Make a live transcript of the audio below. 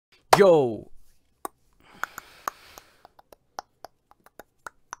go.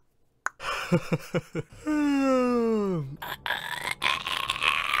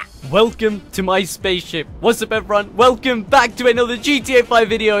 Welcome to my spaceship. What's up, everyone? Welcome back to another GTA 5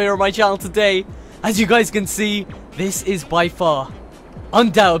 video here on my channel today. As you guys can see, this is by far,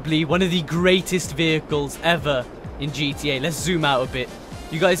 undoubtedly, one of the greatest vehicles ever in GTA. Let's zoom out a bit.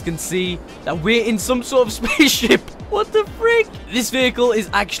 You guys can see that we're in some sort of spaceship. What the frick? This vehicle is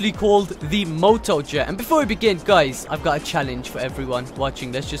actually called the Motojet. And before we begin, guys, I've got a challenge for everyone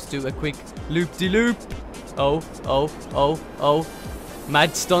watching. Let's just do a quick loop-de-loop. Oh.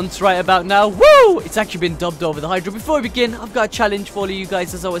 Mad stunts right about now. Woo! It's actually been dubbed over the Hydra. Before we begin, I've got a challenge for you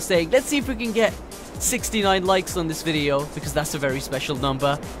guys, as I was saying. Let's see if we can get 69 likes on this video, because that's a very special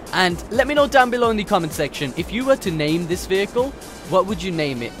number. And let me know down below in the comment section, if you were to name this vehicle, what would you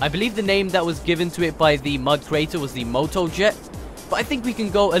name it? I believe the name that was given to it by the mod creator was the Motojet, but I think we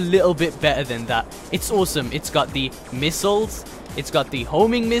can go a little bit better than that. It's awesome. It's got the missiles, it's got the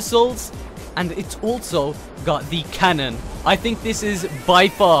homing missiles, and it's also got the cannon. I think this is by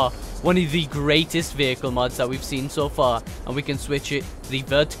far one of the greatest vehicle mods that we've seen so far. And we can switch it to the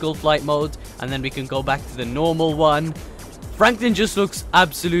vertical flight mode, and then we can go back to the normal one. Franklin just looks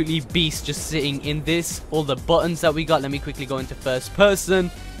absolutely beast just sitting in this. All the buttons that we got. Let me quickly go into first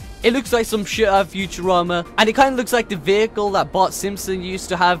person. It looks like some shit out of Futurama, and it kind of looks like the vehicle that Bart Simpson used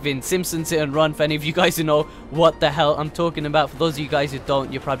to have in Simpsons Hit and Run. For any of you guys who know what the hell I'm talking about. For those of you guys who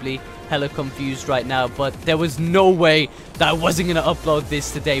don't, you're probably hella confused right now, but there was no way that I wasn't going to upload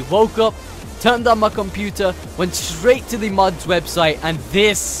this today. Woke up, turned on my computer, went straight to the mods website, and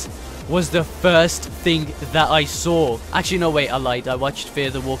this was the first thing that I saw. Actually, no, wait, I lied. I watched Fear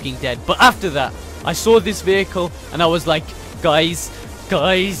the Walking Dead, but after that, I saw this vehicle, and I was like, guys,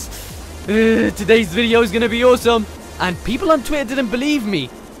 today's video is gonna be awesome. And people on Twitter didn't believe me.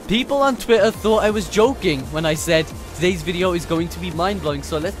 People on Twitter thought I was joking when I said today's video is going to be mind-blowing.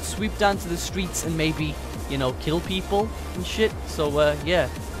 So let's sweep down to the streets and maybe, you know, kill people and shit. So yeah.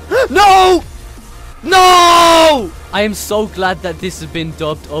 No! I am so glad that this has been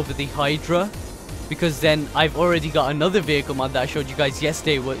dubbed over the Hydra, because then I've already got another vehicle mod that I showed you guys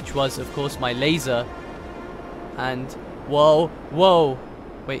yesterday, which was of course my laser. And whoa,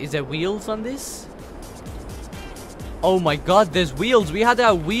 wait, is there wheels on this? Oh my god, there's wheels. We had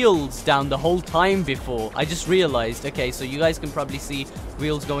our wheels down the whole time before. I just realized. Okay, so you guys can probably see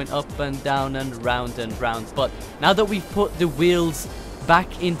wheels going up and down and round and round. But now that we've put the wheels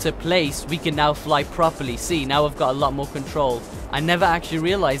back into place, we can now fly properly. See, now I've got a lot more control. I never actually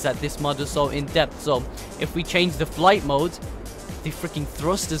realized that this mod was so in-depth. So if we change the flight mode, the freaking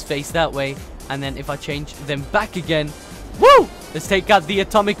thrusters face that way. And then if I change them back again, woo! Let's take out the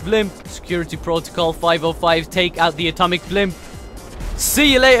atomic blimp. Security protocol 505, take out the atomic blimp.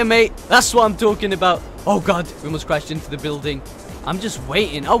 See you later, mate. That's what I'm talking about. Oh god, we almost crashed into the building. I'm just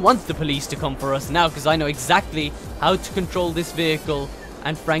waiting. I want the police to come for us now, because I know exactly how to control this vehicle.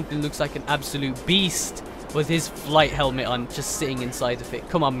 And Franklin looks like an absolute beast with his flight helmet on, just sitting inside of it.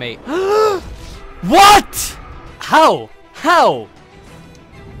 Come on, mate. What? How?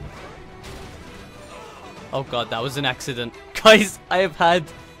 Oh god, that was an accident. Guys, I have had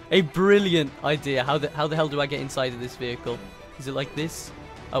a brilliant idea. How the hell do I get inside of this vehicle? Is it like this?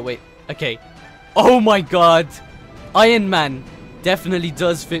 Oh wait, okay. Oh my god. Iron Man definitely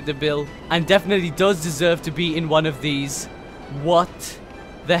does fit the bill, and definitely does deserve to be in one of these. What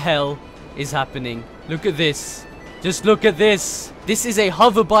the hell is happening? Look at this. Just look at this. This is a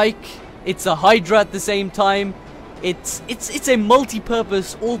hover bike. It's a Hydra at the same time. It's a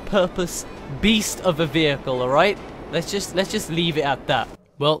multi-purpose, all-purpose beast of a vehicle, alright? Let's just leave it at that.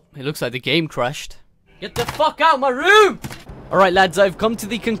 Well, it looks like the game crashed. Get the fuck out of my room! Alright lads, I've come to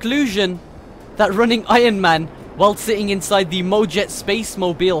the conclusion that running Iron Man while sitting inside the Mojet Space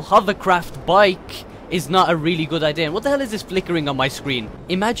Mobile hovercraft bike is not a really good idea. And what the hell is this flickering on my screen?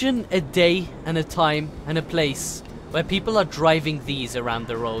 Imagine a day and a time and a place where people are driving these around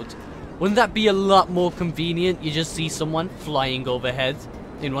the road. Wouldn't that be a lot more convenient? You just see someone flying overhead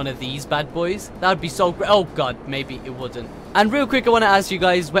in one of these bad boys. That would be so great. Oh god, maybe it wouldn't. And real quick, I want to ask you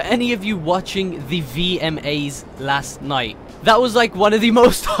guys, were any of you watching the VMAs last night? That was like one of the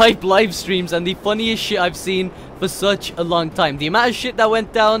most hype live streams and the funniest shit I've seen for such a long time. The amount of shit that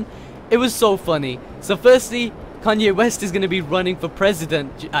went down, it was so funny. So firstly, Kanye West is going to be running for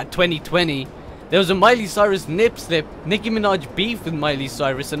president at 2020. There was a Miley Cyrus nip slip, Nicki Minaj beef with Miley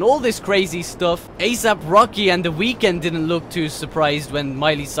Cyrus, and all this crazy stuff. A$AP Rocky and The Weeknd didn't look too surprised when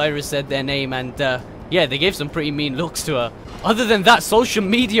Miley Cyrus said their name, and yeah, they gave some pretty mean looks to her. Other than that, social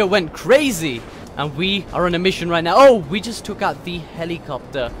media went crazy, and we are on a mission right now. Oh, we just took out the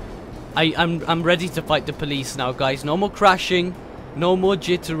helicopter. I'm ready to fight the police now, guys. No more crashing, no more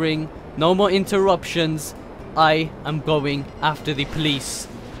jittering, no more interruptions. I am going after the police.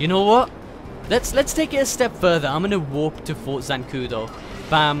 You know what? Let's take it a step further. I'm gonna warp to Fort Zancudo.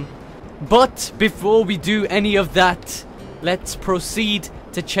 Bam. But before we do any of that, let's proceed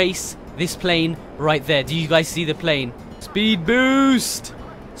to chase this plane right there. Do you guys see the plane? Speed boost!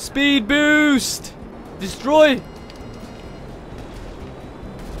 Speed boost! Destroy!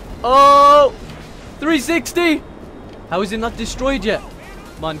 Oh! 360! How is it not destroyed yet?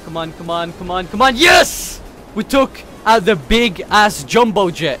 Come on, come on, come on, come on, come on. Yes! We took out the big ass jumbo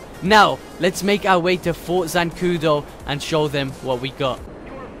jet. Now, let's make our way to Fort Zancudo and show them what we got.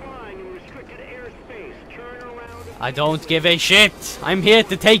 I don't give a shit. I'm here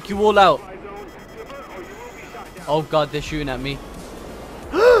to take you all out. Oh god, they're shooting at me.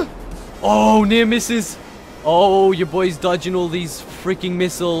 Oh, near misses. Oh, your boy's dodging all these freaking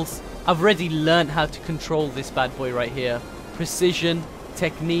missiles. I've already learned how to control this bad boy right here. Precision,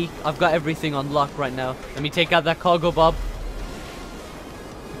 technique. I've got everything on lock right now. Let me take out that cargo bob.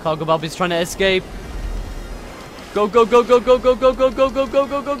 The cargo bob is trying to escape. Go, go, go, go, go, go, go, go, go, go, go, go,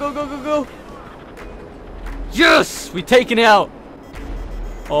 go, go, go, go, go. Yes! We're taking it out.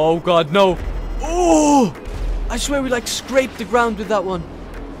 Oh god, no. Oh! I swear we like scraped the ground with that one.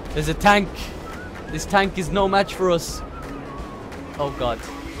 There's a tank. This tank is no match for us. Oh god.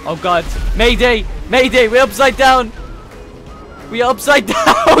 Oh god. Mayday! Mayday! We're upside down! We are upside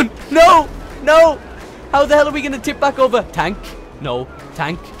down! No! No! How the hell are we gonna tip back over? Tank? No.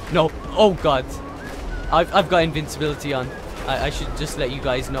 Tank? No. Oh god. I've got invincibility on. I should just let you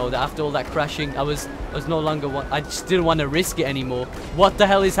guys know that after all that crashing, I was no longer I just didn't want to risk it anymore. What the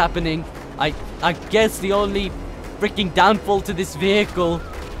hell is happening? I guess the only freaking downfall to this vehicle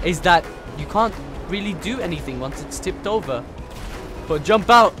is that you can't really do anything once it's tipped over. But jump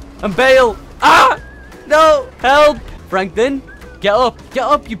out and bail. Ah! No! Help! Franklin, get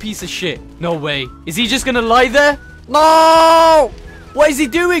up, you piece of shit. No way. Is he just gonna lie there? No! What is he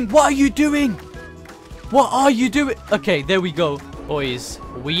doing? What are you doing? What are you doing? Okay, there we go. Boys,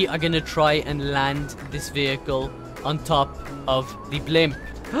 we are gonna try and land this vehicle on top of the blimp.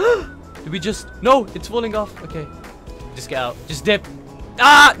 Did we just... No, it's falling off. Okay. Just get out. Just dip.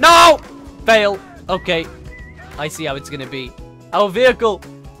 Ah, no! Fail. Okay. I see how it's gonna be. Our vehicle.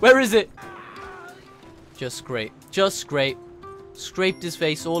 Where is it? Just scrape. Just scrape. Scraped his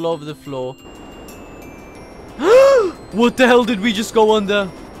face all over the floor. What the hell did we just go under?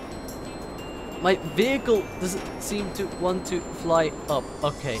 My vehicle doesn't seem to want to fly up.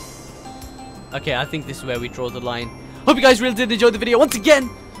 Okay. Okay, I think this is where we draw the line. Hope you guys really did enjoy the video. Once again,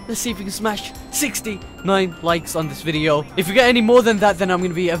 let's see if we can smash 69 likes on this video. If we get any more than that, then I'm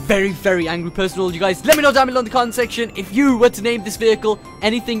going to be a very, very angry person. All you guys, let me know down below in the comment section if you were to name this vehicle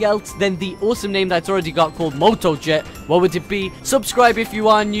anything else than the awesome name that's already got called Motojet. What would it be? Subscribe if you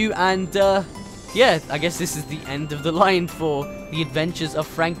are new, and yeah, I guess this is the end of the line for the adventures of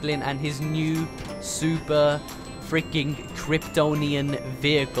Franklin and his new super freaking Kryptonian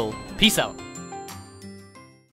vehicle. Peace out.